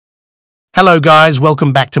Hello guys,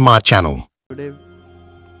 welcome back to my channel. Today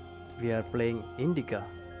we are playing Indika.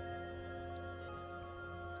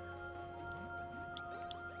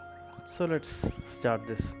 So let's start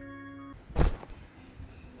this.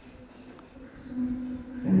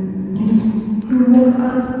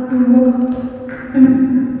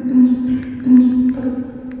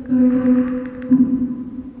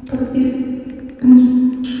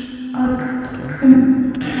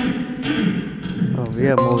 Oh, we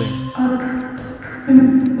are moving.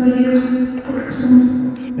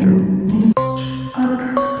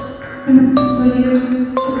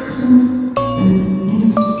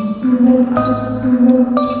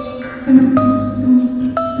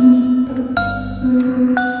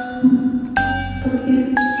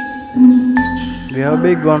 We have a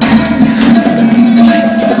big one.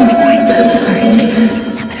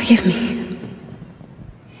 Forgive me.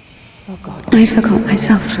 I forgot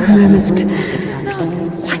myself for a moment.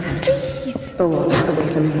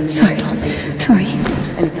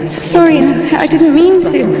 Sorry, I didn't mean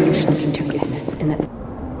to.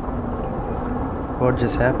 What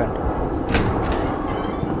just happened?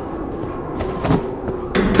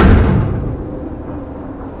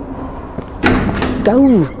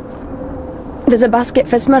 Go! There's a basket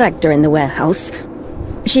for Smaragda in the warehouse.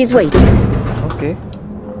 She's waiting. Okay.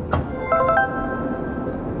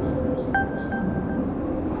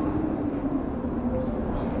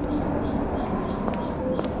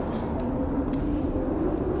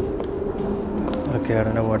 Okay, I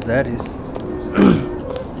don't know what that is.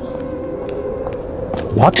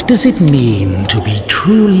 What does it mean to be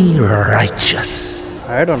truly righteous?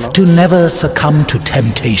 I don't know. To never succumb to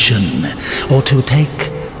temptation, or to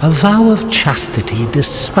take a vow of chastity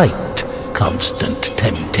despite constant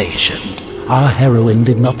temptation? Our heroine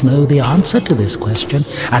did not know the answer to this question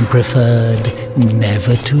and preferred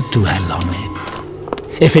never to dwell on it.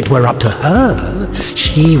 If it were up to her,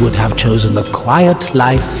 she would have chosen the quiet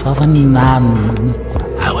life of a nun.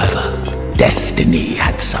 However, destiny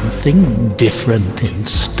had something different in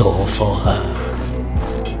store for her.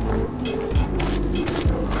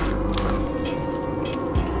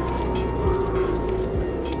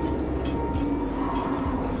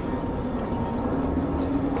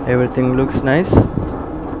 Everything looks nice.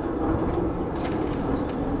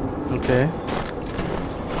 Okay.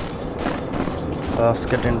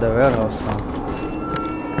 Basket in the warehouse now.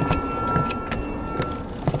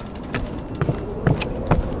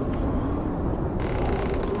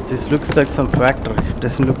 This looks like some factory. It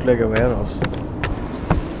doesn't look like a warehouse.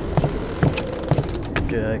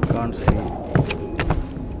 Okay, I can't see.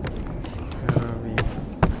 Where are we?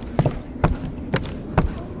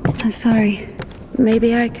 I'm sorry.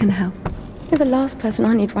 Maybe I can help. You're the last person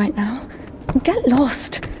I need right now. Get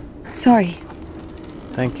lost. Sorry.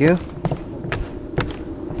 Thank you.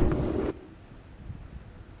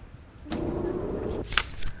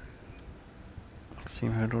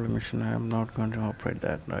 Steam hydraulic machine. I am not going to operate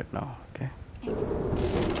that right now. Okay.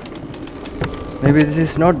 Maybe this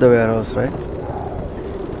is not the warehouse, right?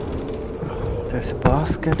 There's a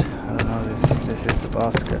basket. I don't know. This is the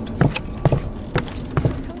basket.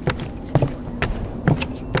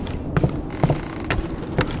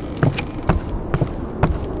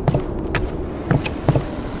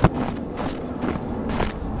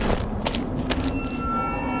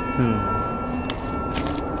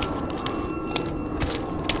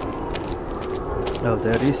 Oh,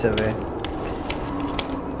 there is a way.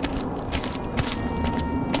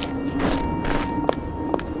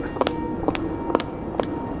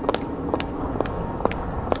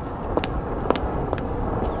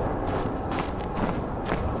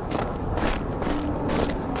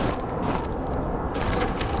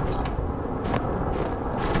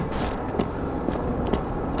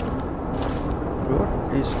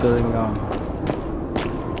 What is going on?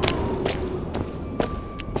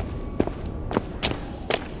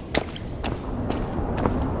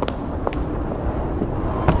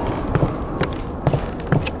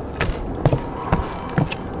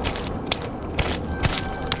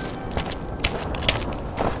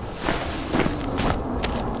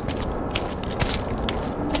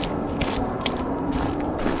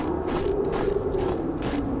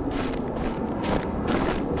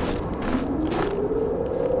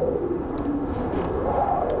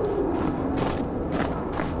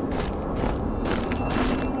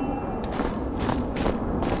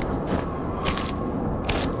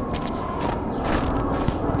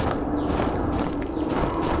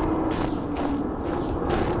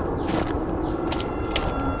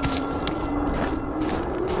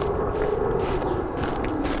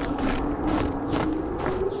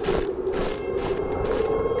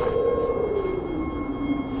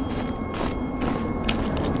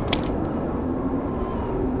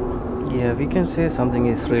 Yeah, we can say something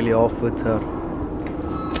is really off with her.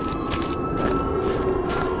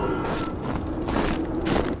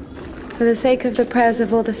 For the sake of the prayers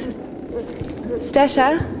of all the...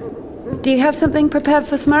 Stesha, do you have something prepared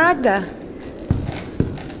for Smaragda?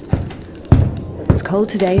 It's cold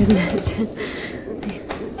today, isn't it?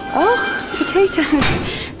 Oh, potatoes.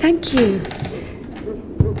 Thank you.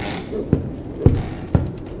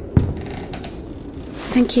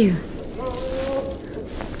 Thank you.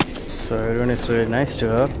 So everyone is really nice to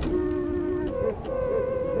her.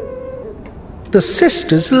 The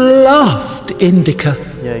sisters loved Indika.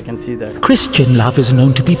 Yeah, I can see that. Christian love is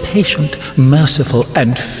known to be patient, merciful,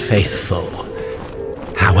 and faithful.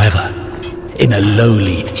 However, in a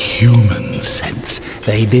lowly human sense,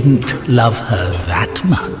 they didn't love her that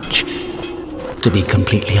much. To be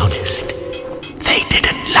completely honest, they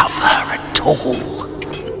didn't love her at all.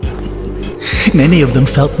 Many of them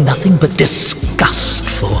felt nothing but disgust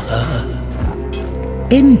for her.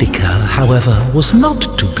 Indika, however, was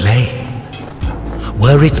not to blame.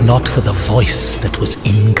 Were it not for the voice that was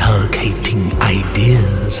inculcating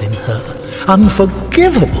ideas in her,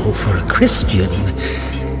 unforgivable for a Christian,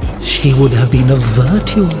 she would have been a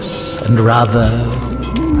virtuous and rather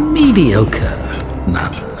mediocre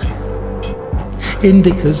nun.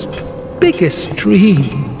 Indika's biggest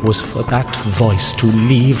dream was for that voice to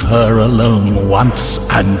leave her alone once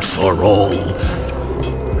and for all.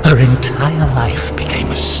 Her entire life became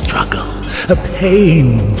a struggle, a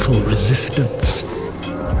painful resistance.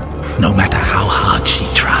 No matter how hard she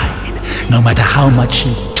tried, no matter how much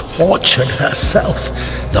she tortured herself,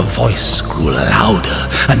 the voice grew louder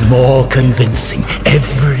and more convincing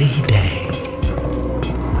every day.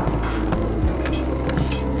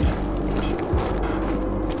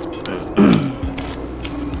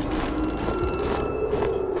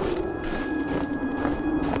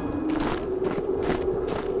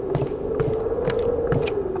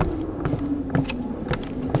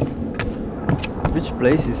 Which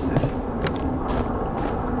place is this?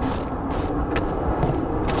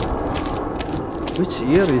 Which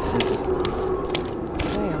year is this?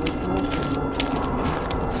 Today I was walking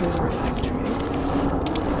through the refectory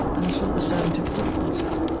and I saw the servant of God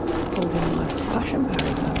holding my passion bearer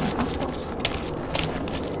and apples.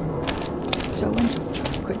 So I went up to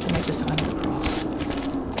her, quickly made the sign of the cross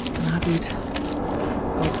and added,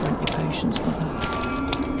 God grant you patience, mother.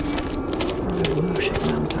 I worship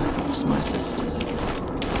Mount Athos, my sisters.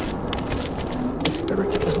 The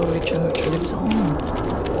spirit of the Holy Church lives on,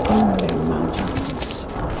 only on Mount Athos,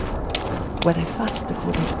 where they fast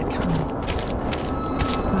according to the canon,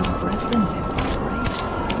 where the brethren live by grace,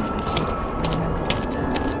 humility, and remembrance of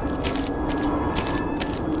death.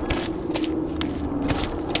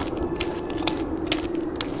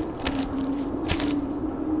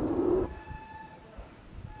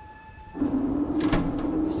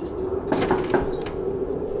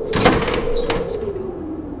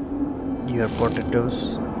 You have potatoes.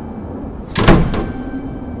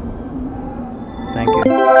 Thank you.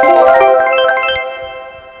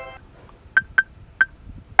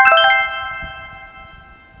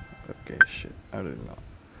 Okay, shit. I don't know.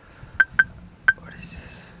 What is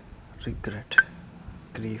this? Regret.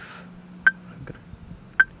 Grief. Regret.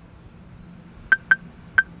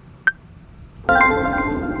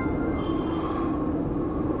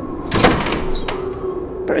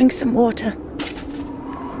 Bring some water.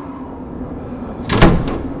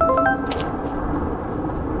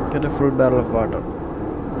 Get a full barrel of water.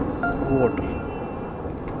 Water.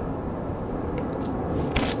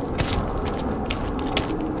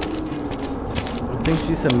 I think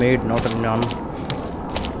she's a maid, not a nun.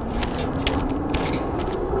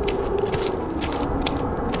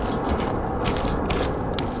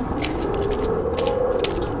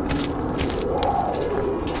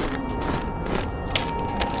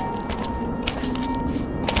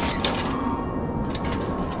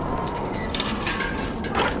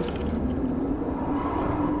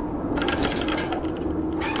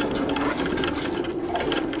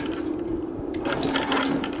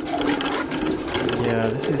 Yeah,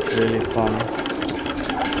 this is really fun.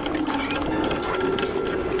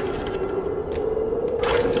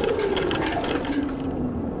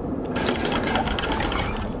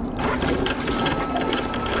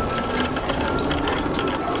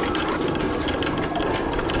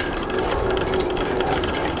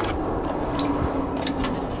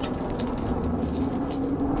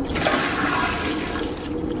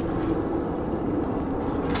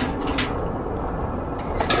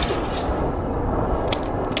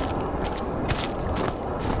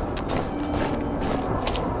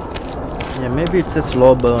 Yeah, maybe it's a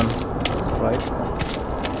slow burn, right?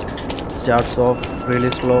 It starts off really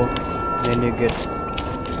slow Then you get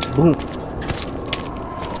boom.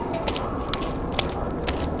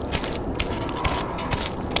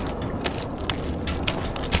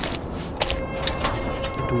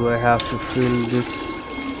 Do I have to fill this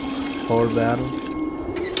whole barrel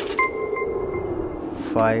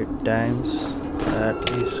 5 times? That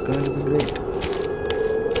is going to be great.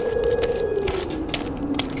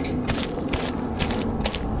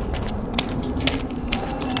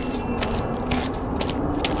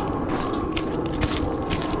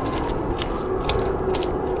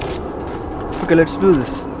 Okay, let's do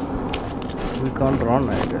this. We can't run,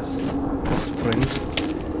 I guess. Sprint.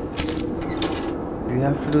 We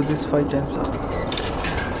have to do this 5 times.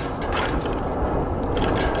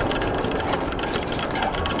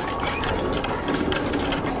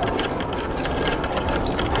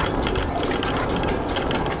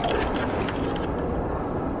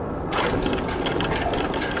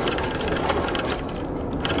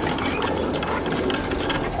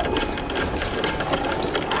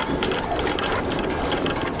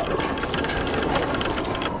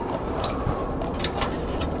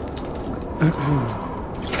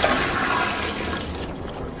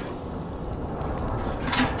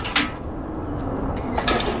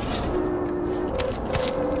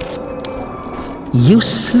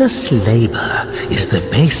 Useless labor is the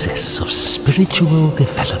basis of spiritual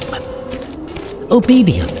development.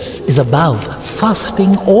 Obedience is above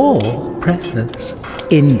fasting or prayers.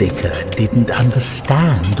 Indika didn't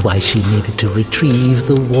understand why she needed to retrieve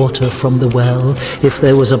the water from the well if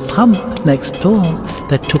there was a pump next door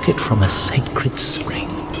that took it from a sacred spring.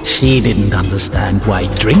 She didn't understand why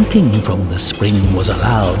drinking from the spring was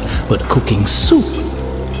allowed, but cooking soup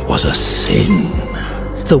was a sin.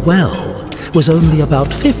 The well was only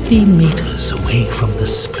about 15 meters away from the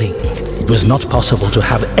spring. It was not possible to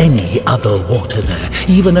have any other water there.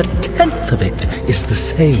 Even a tenth of it is the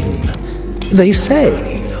same. They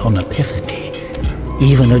say on Epiphany,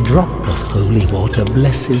 even a drop of holy water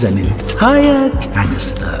blesses an entire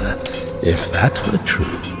canister. If that were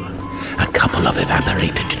true, a couple of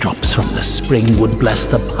evaporated drops from the spring would bless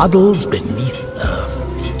the puddles beneath her feet.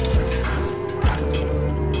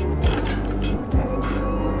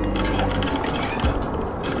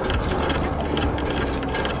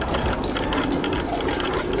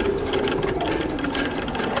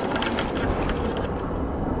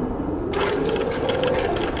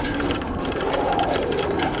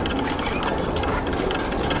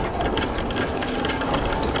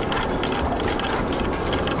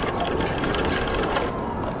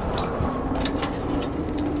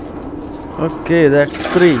 Okay, that's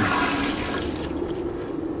 3.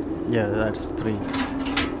 Yeah, that's 3.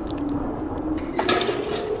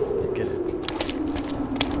 Okay.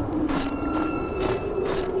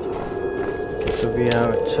 Okay, so we have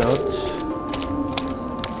a church,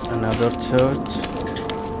 another church,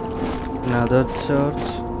 another church.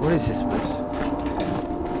 What is this place?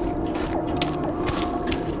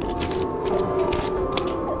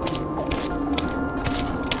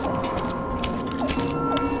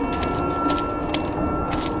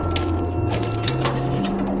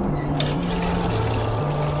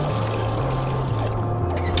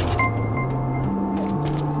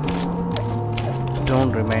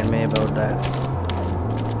 Don't remind me about that.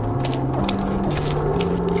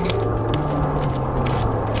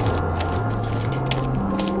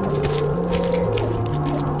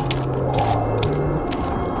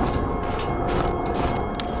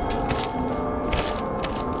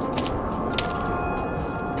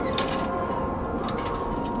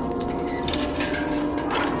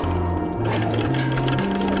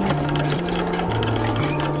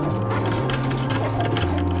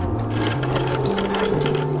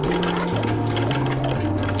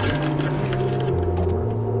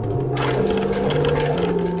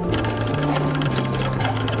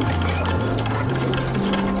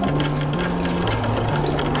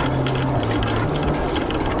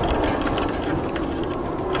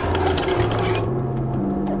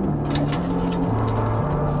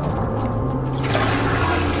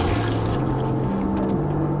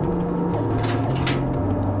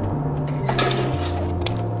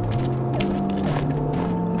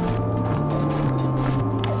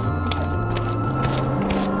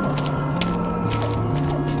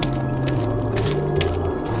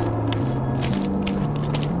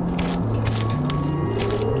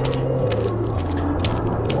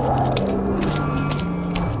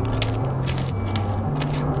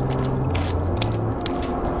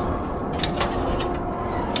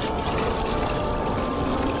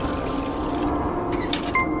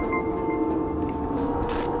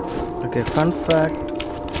 Okay, fun fact,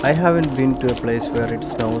 I haven't been to a place where it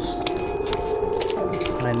snows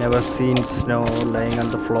I never seen snow laying on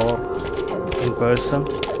the floor in person.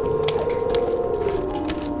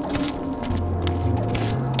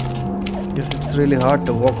 Yes, it's really hard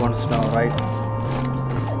to walk on snow, right?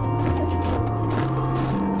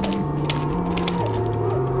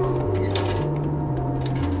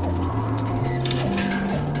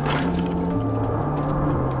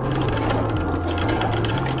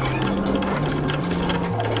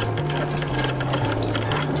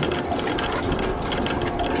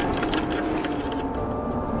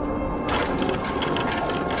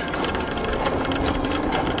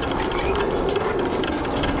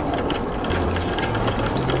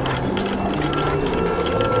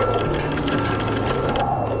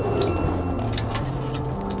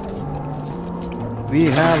 We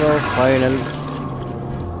have our final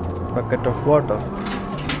bucket of water.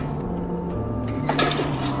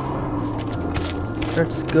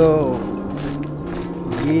 Let's go.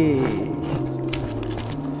 Yay.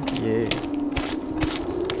 Yay.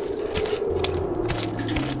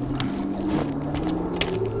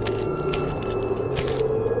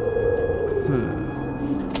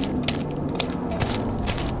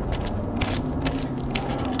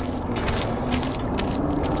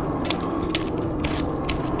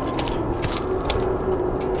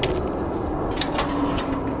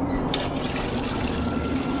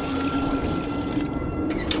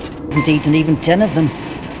 Haven't eaten even 10 of them.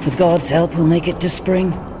 With God's help, we'll make it to spring.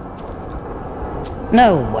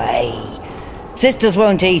 No way. Sisters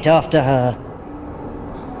won't eat after her.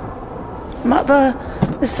 Mother,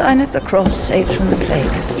 the sign of the cross saves from the plague,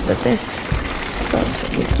 but this, God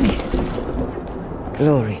forgive me.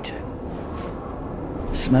 Glory to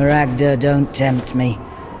Smaragda, don't tempt me.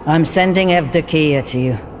 I'm sending Evdokia to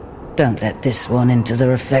you. Don't let this one into the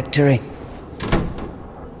refectory.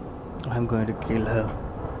 I'm going to kill her.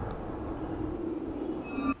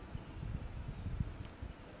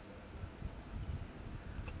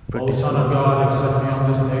 O Son of God, accept me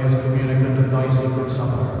on this day as communicant of thy secret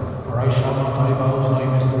supper, for I shall not divulge thy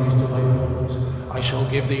mysteries to thy foes. I shall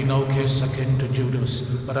give thee no kiss akin to Judas,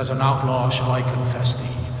 but as an outlaw shall I confess thee.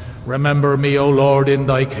 Remember me, O Lord, in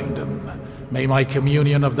thy kingdom. May my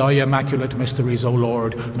communion of thy immaculate mysteries, O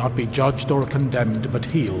Lord, not be judged or condemned, but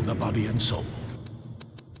heal the body and soul.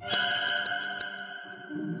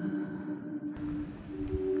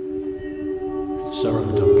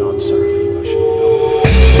 Servant of God, Seraphim, I shall go.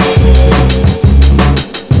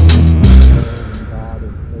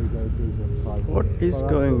 What is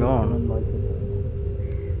going on?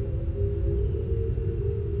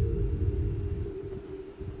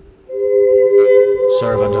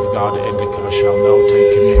 Servant of God, Indika, shall now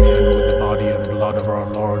take communion with the body and blood of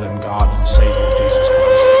our Lord and God and Savior Jesus Christ.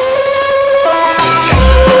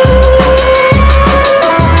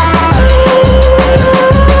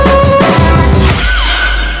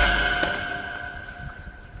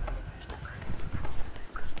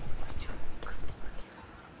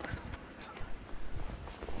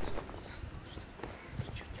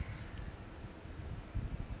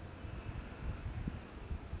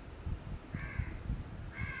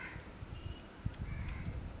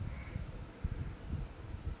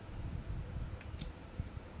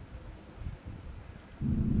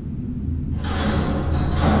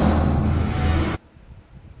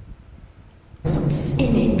 What's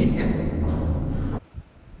in it?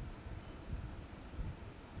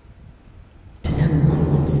 To know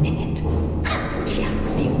what's in it. She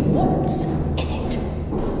asks me what's in it.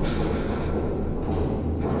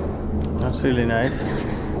 That's really nice.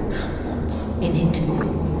 What's in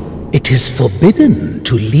it? It is forbidden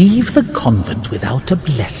to leave the convent without a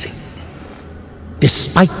blessing.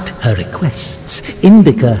 Despite her requests,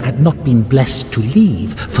 Indika had not been blessed to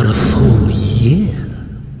leave for a full year.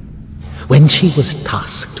 When she was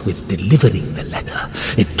tasked with delivering the letter,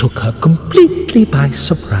 it took her completely by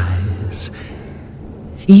surprise.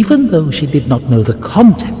 Even though she did not know the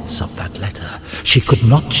contents of that letter, she could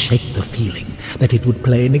not shake the feeling that it would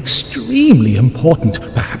play an extremely important,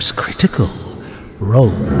 perhaps critical,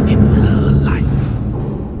 role in her life.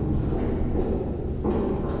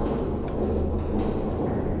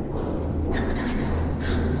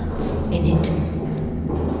 What's in it?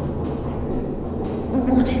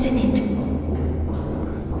 What is in it?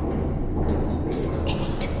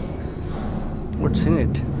 What's in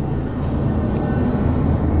it?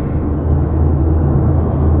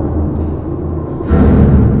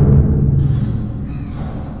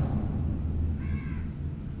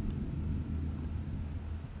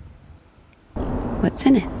 What's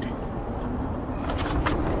in it? What's in it?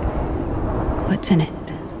 What's in it?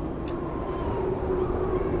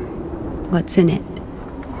 What's in it?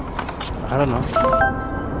 I don't know.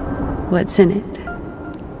 What's in it?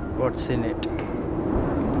 What's in it?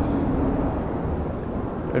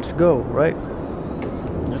 Let's go, right?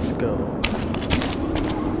 Let's go.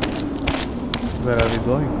 Where are we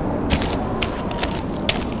going?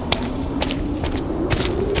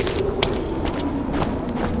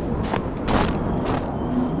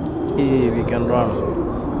 Hey, we can run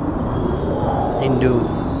into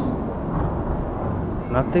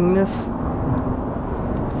nothingness.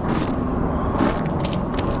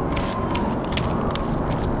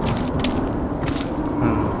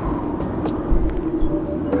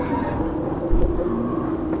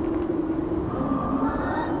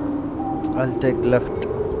 I'll take left,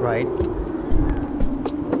 right.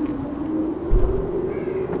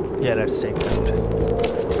 Yeah, let's take left.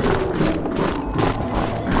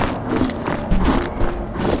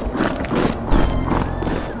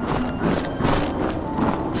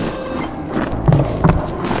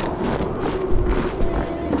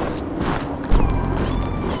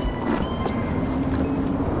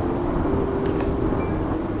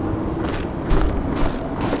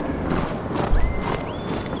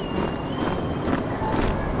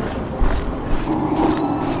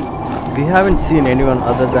 We haven't seen anyone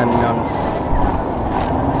other than nuns.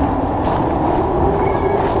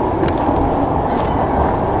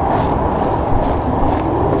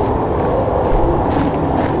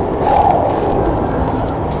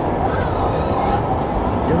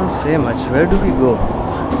 They don't say much. Where do we go?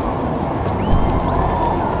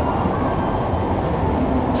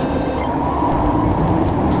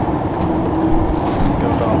 Let's go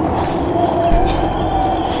down.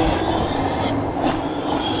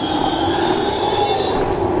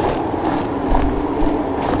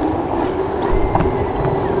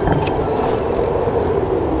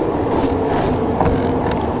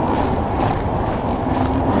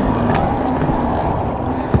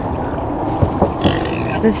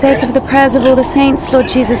 For the sake of the prayers of all the saints, Lord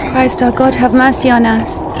Jesus Christ, our God, have mercy on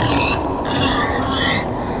us.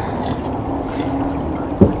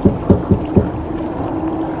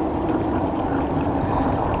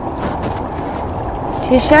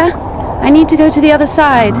 Tisha, I need to go to the other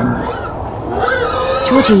side.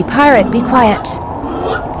 Georgie, pirate, be quiet.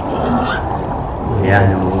 The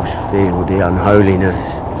animals feel the unholiness.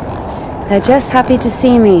 They're just happy to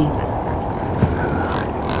see me.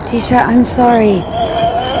 Tisha, I'm sorry.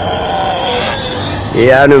 The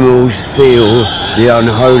animals feel the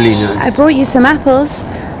unholiness. I brought you some apples.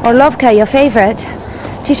 Or Lovka, your favorite.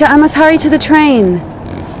 Tisha, I must hurry to the train.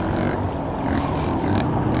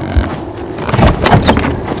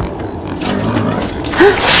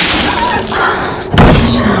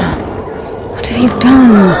 Tisha, what have you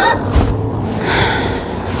done?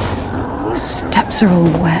 The steps are all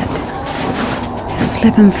wet. You'll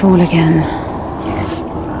slip and fall again.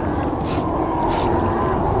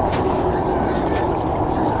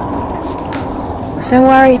 Don't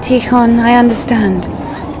worry, Tikhon, I understand.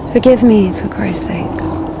 Forgive me, for Christ's sake.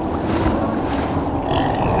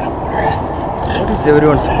 What is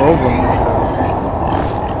everyone's problem?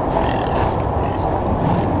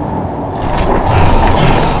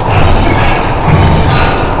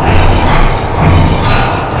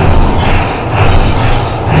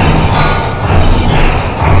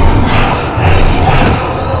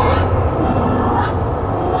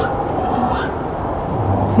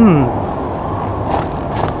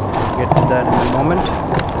 Get to that in a moment.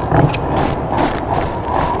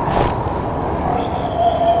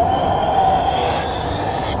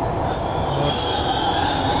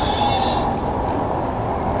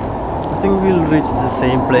 I think we'll reach the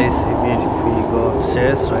same place even if we go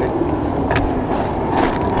upstairs, right?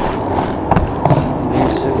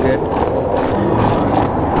 Needs to get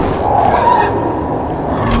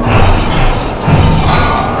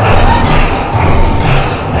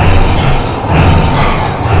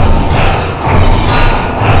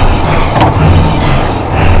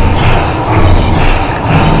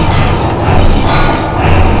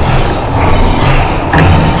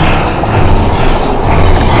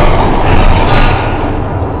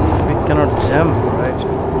jump, right?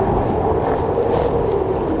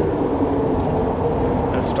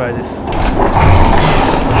 Let's try this.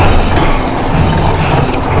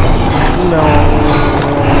 No.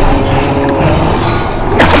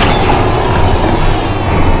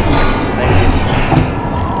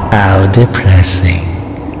 How depressing.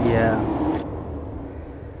 Yeah.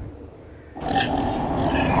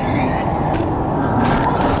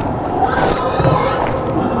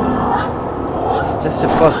 It's just a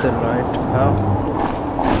puzzle, right? Now.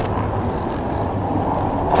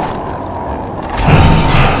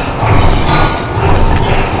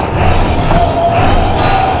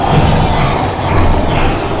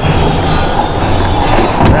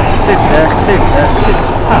 That's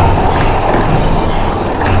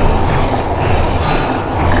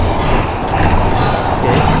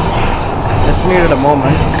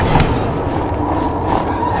moment.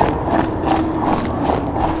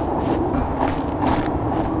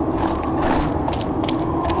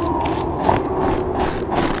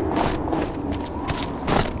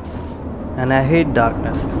 And I hate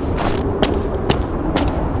darkness.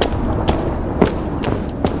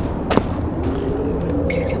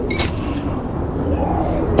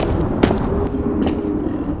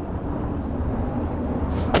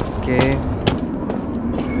 Okay.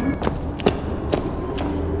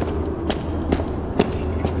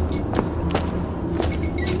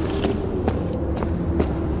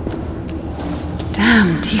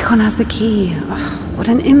 Damn, Tikhon has the key. Ugh, what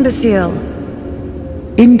an imbecile.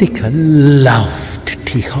 Indika loved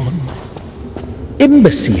Tikhon.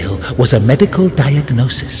 Imbecile was a medical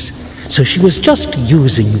diagnosis, so she was just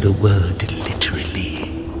using the word literally.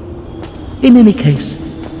 In any case,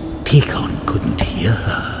 Tikhon couldn't hear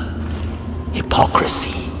her.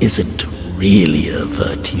 Hypocrisy isn't really a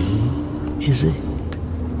virtue, is it?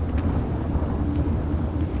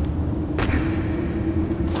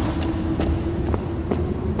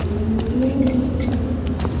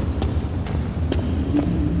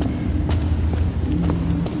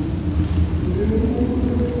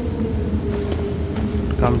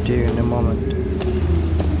 Come to you in a moment.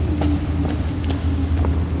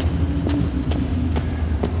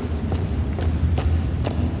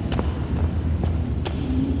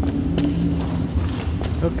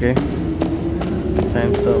 Okay.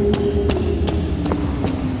 Time's up.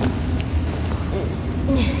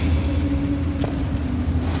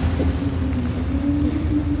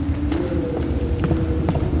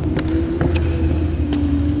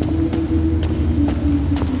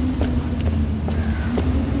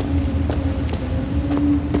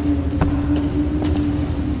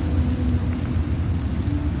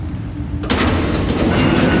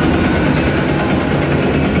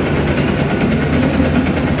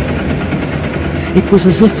 It was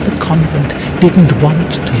as if the convent didn't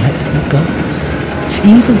want to let her go.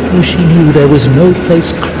 Even though she knew there was no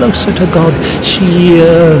place closer to God, she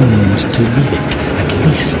yearned to leave it, at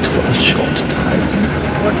least for a short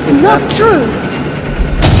time. Not true!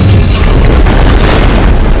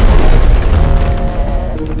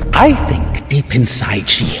 I think deep inside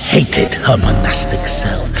she hated her monastic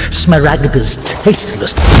cell, Smaragda's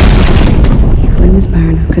tasteless. Evil in this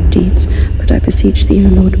barren of good deeds, but I beseech thee, O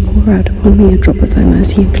Lord, pour out upon me a drop of thy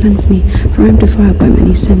mercy and cleanse me, for I am defiled by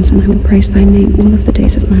many sins, and I will praise thy name all of the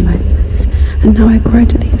days of my life. And now I cry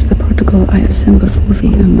to thee as the prodigal, I have sinned before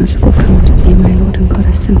thee, O merciful, come to thee, my Lord and God,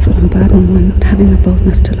 a sinful and burdened one, not having the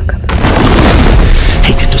boldness to look up.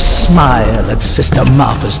 Hated to smile at Sister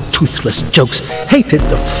Martha's toothless jokes, hated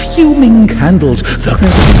the fuming candles, the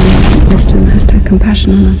Wisdom hast had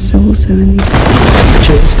compassion on us, so also in thee.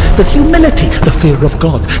 pictures, the humility, the fear of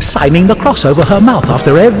God, signing the cross over her mouth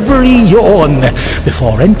after every yawn,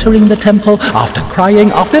 before entering the temple, after crying,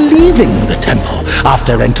 after leaving the temple,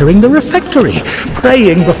 after entering the refectory,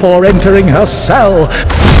 praying before entering her cell.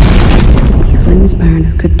 Evil in this barren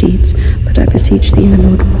of good deeds, but I beseech thee, O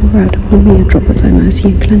Lord, pour out upon me a drop of thy mercy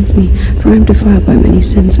and cleanse me, for I am defiled by many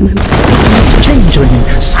sins, and I am Change ringing,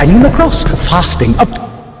 signing the cross, fasting, up.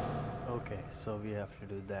 Okay, so we have to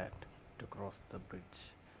do that to cross the bridge.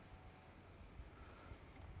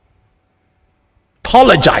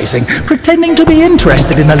 Apologizing, pretending to be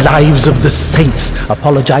interested in the lives of the saints,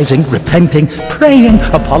 apologizing, repenting, praying,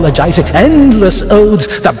 apologizing, endless oaths,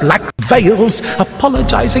 the black veils,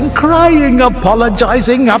 apologizing, crying,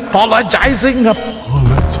 apologizing.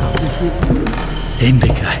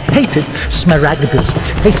 Indika hated Smaragda's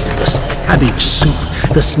tasteless cabbage soup,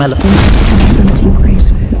 the smell of unseen grace,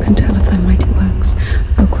 for who can tell of thy mighty works?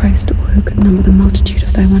 O Christ, or who could number the multitude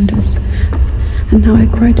of thy wonders? And now I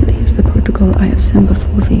cry to thee as the prodigal, I have sinned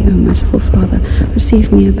before thee, O merciful Father,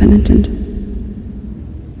 receive me a penitent.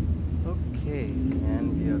 Okay,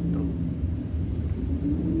 and we are through.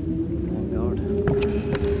 Thank God.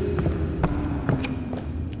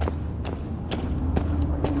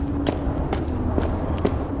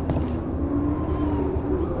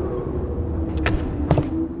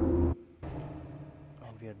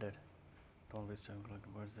 And we are dead. Don't waste time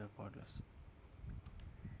collecting birds, they're pointless.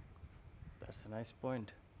 That's a nice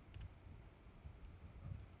point.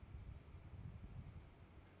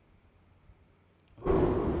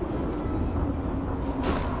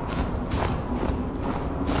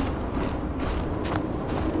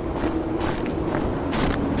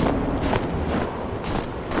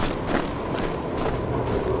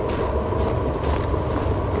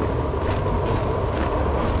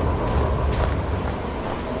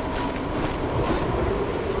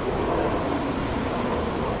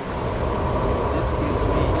 This gives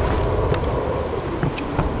me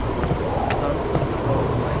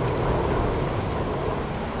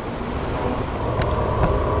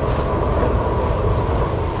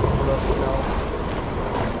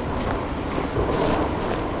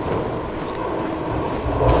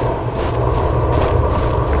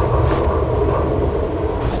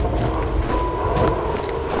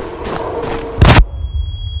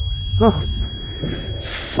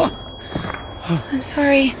Fuck. I'm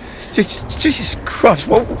sorry. Jesus Christ,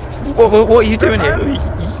 what are you doing here?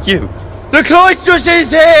 You. The cloistress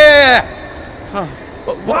is here!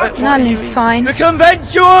 What Nun is fine. The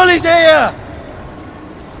conventual is here!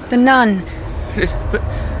 The nun. But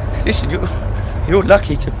listen, you're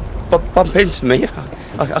lucky to bump into me.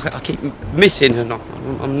 I keep missing and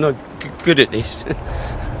I'm no good at this.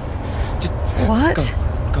 What?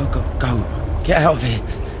 Go. Get out of here.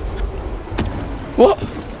 What?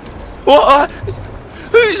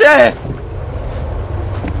 Who's there?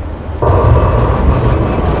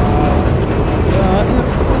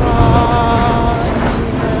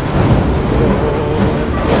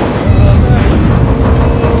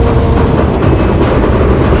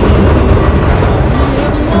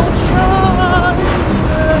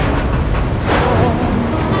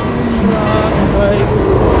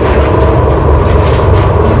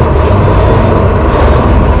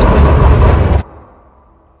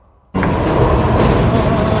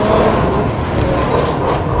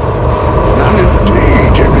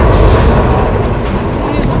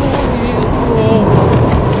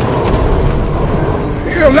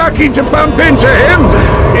 Lucky to bump into him.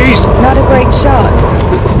 He's not a great shot.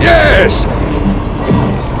 Yes.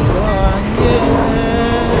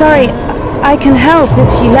 Sorry, I can help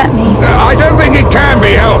if you let me. I don't think it can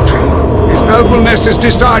be helped. His nobleness has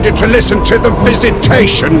decided to listen to the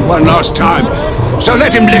visitation one last time. So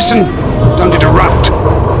let him listen. Don't interrupt.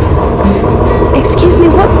 Excuse me,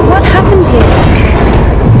 what happened here?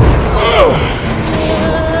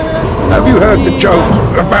 Have you heard the joke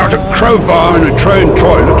about a crowbar in a train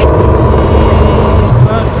toilet?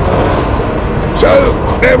 So,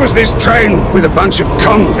 there was this train with a bunch of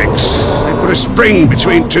convicts. They put a spring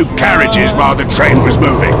between two carriages while the train was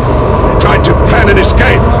moving. They tried to plan an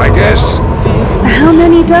escape, I guess. How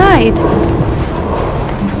many died?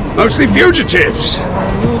 Mostly fugitives.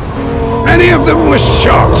 Many of them were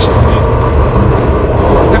shot.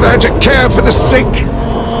 Never had to care for the sick.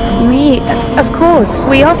 Me? Of course.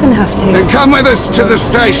 We often have to. Then come with us to the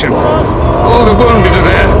station. All the wounded are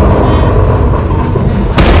there.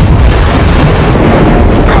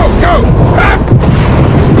 Go! Ah!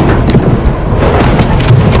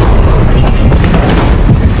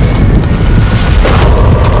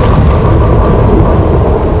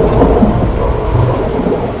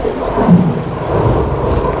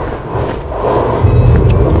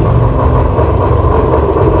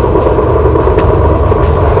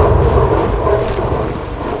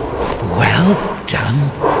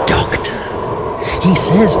 He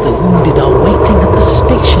says the wounded are waiting at the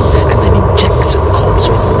station and then injects a corpse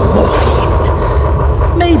with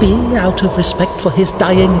morphine. Maybe out of respect for his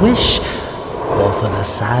dying wish, or for the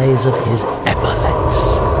size of his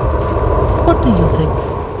epaulets. What do you think?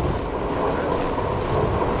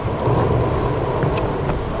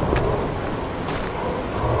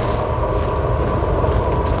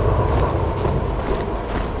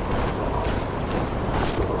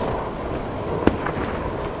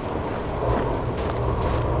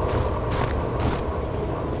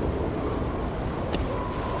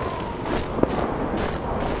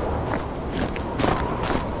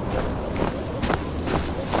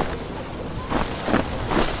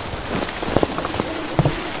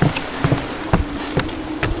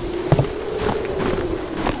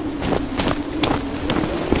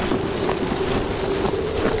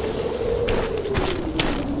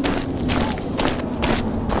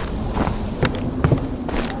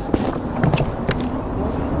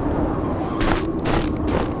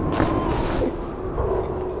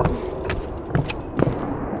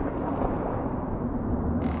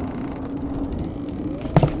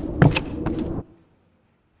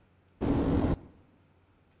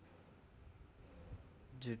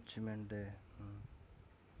 Judgment Day.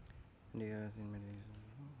 Indika in meditation.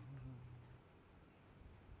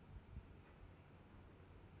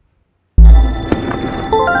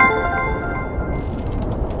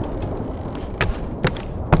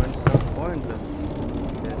 Pointless.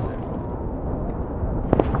 Yes, sir.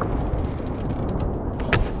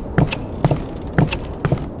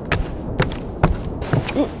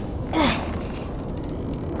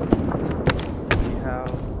 We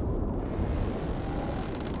have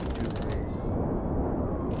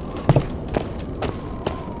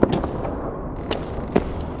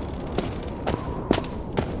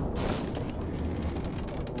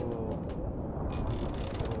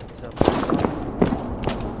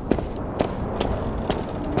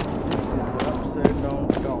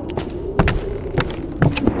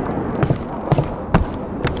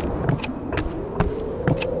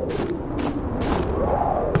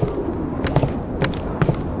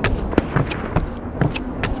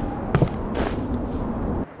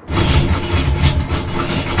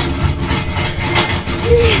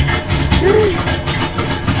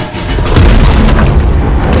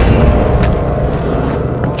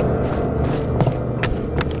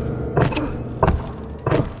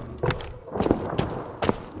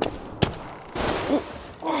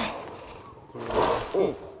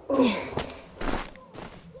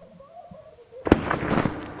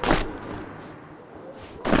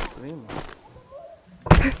scream.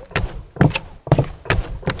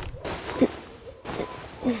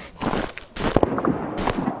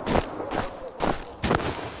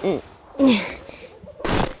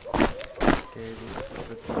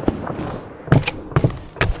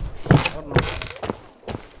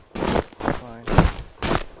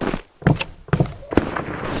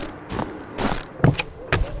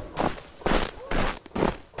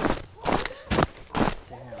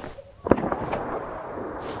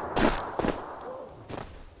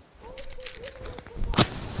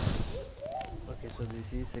 So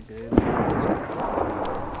this is a grave.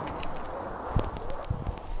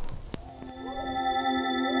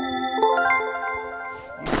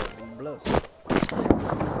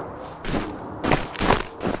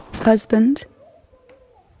 Husband?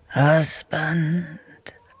 Husband?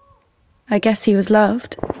 I guess he was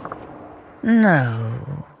loved.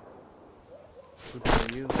 No. Good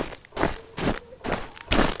for you.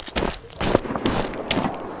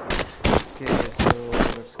 Okay, so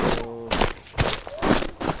let's go.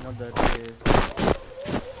 Not that way.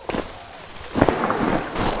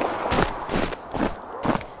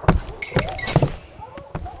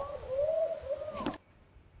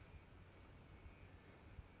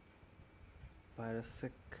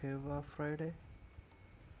 Parasekeva Friday.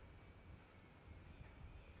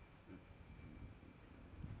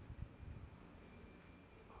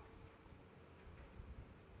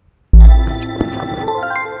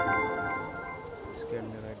 Scared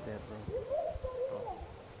me right there, bro. Oh,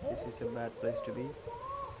 this is a bad place to be.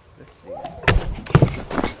 Let's see.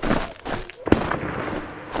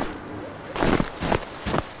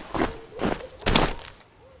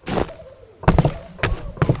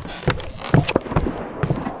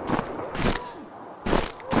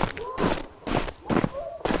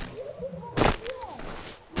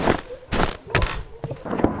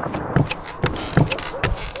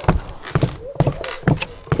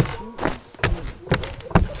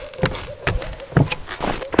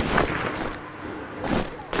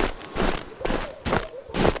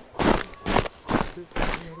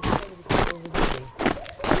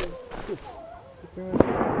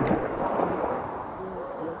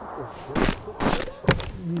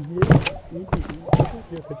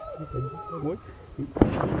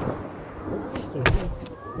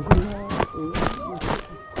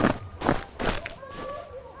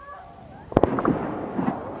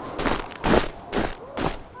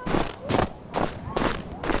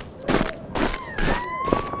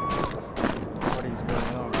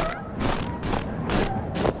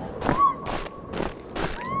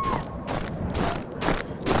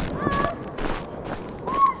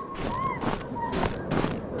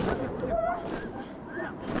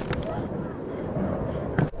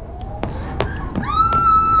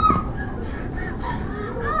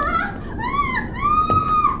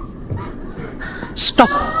 Stop!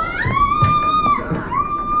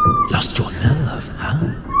 Lost your nerve, huh?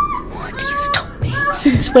 What? You stop me?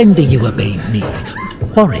 Since when do you obey me?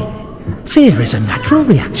 Worry. Fear is a natural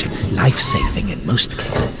reaction, life-saving in most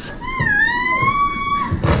cases.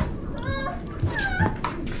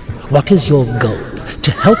 What is your goal?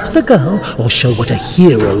 To help the girl or show what a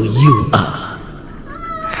hero you are?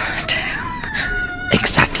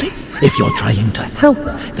 Exactly. If you're trying to help,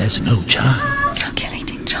 there's no chance.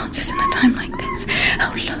 Calculating chances in a time like this.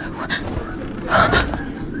 How low?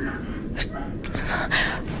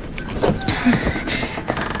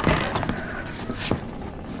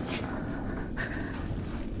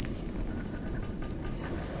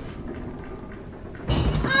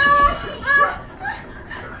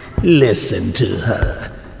 Listen to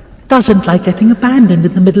her. Doesn't like getting abandoned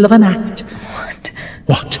in the middle of an act. What?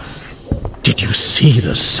 What? Did you see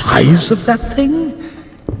the size of that thing?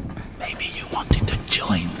 Maybe you wanted to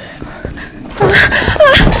join them.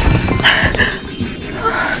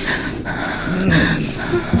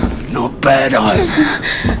 Not bad either.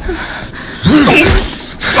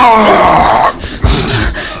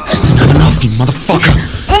 Didn't have enough, you motherfucker.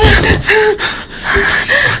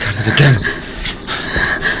 He's back at it again.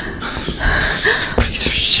 Piece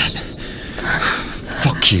of shit.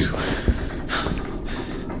 Fuck you.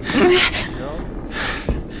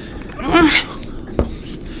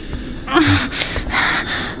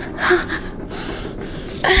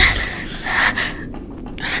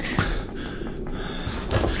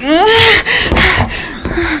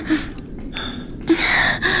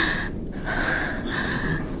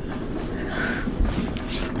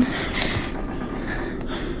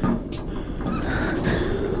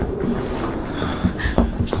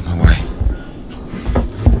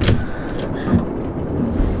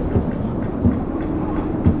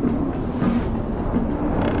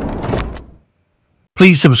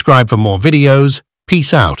 Please subscribe for more videos.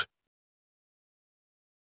 Peace out.